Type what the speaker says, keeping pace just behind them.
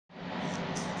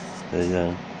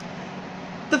The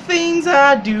The things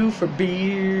I do for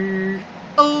beer,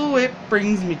 oh, it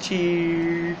brings me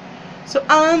cheer. So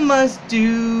I must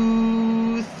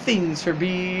do things for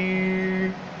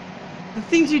beer. The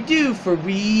things you do for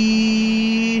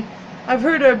weed, I've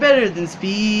heard are better than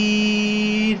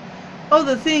speed. Oh,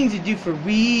 the things you do for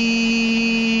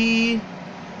weed.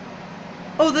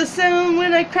 Oh, the sound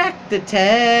when I crack the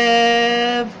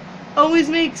tab always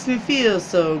makes me feel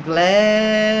so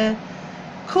glad.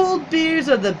 Cold beers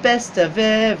are the best I've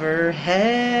ever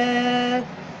had.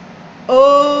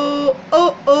 Oh,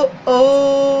 oh, oh,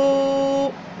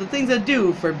 oh, the things I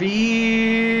do for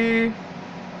beer.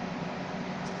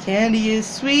 Candy is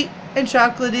sweet and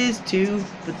chocolate is too,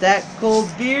 but that cold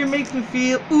beer makes me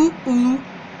feel ooh, ooh.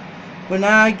 When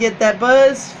I get that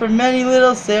buzz from many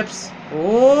little sips,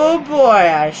 oh boy,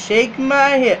 I shake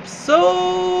my hips.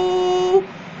 So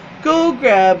go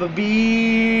grab a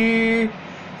beer,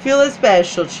 feel a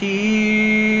special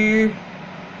cheer,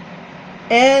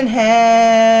 and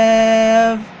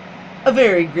have a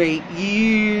very great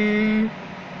year.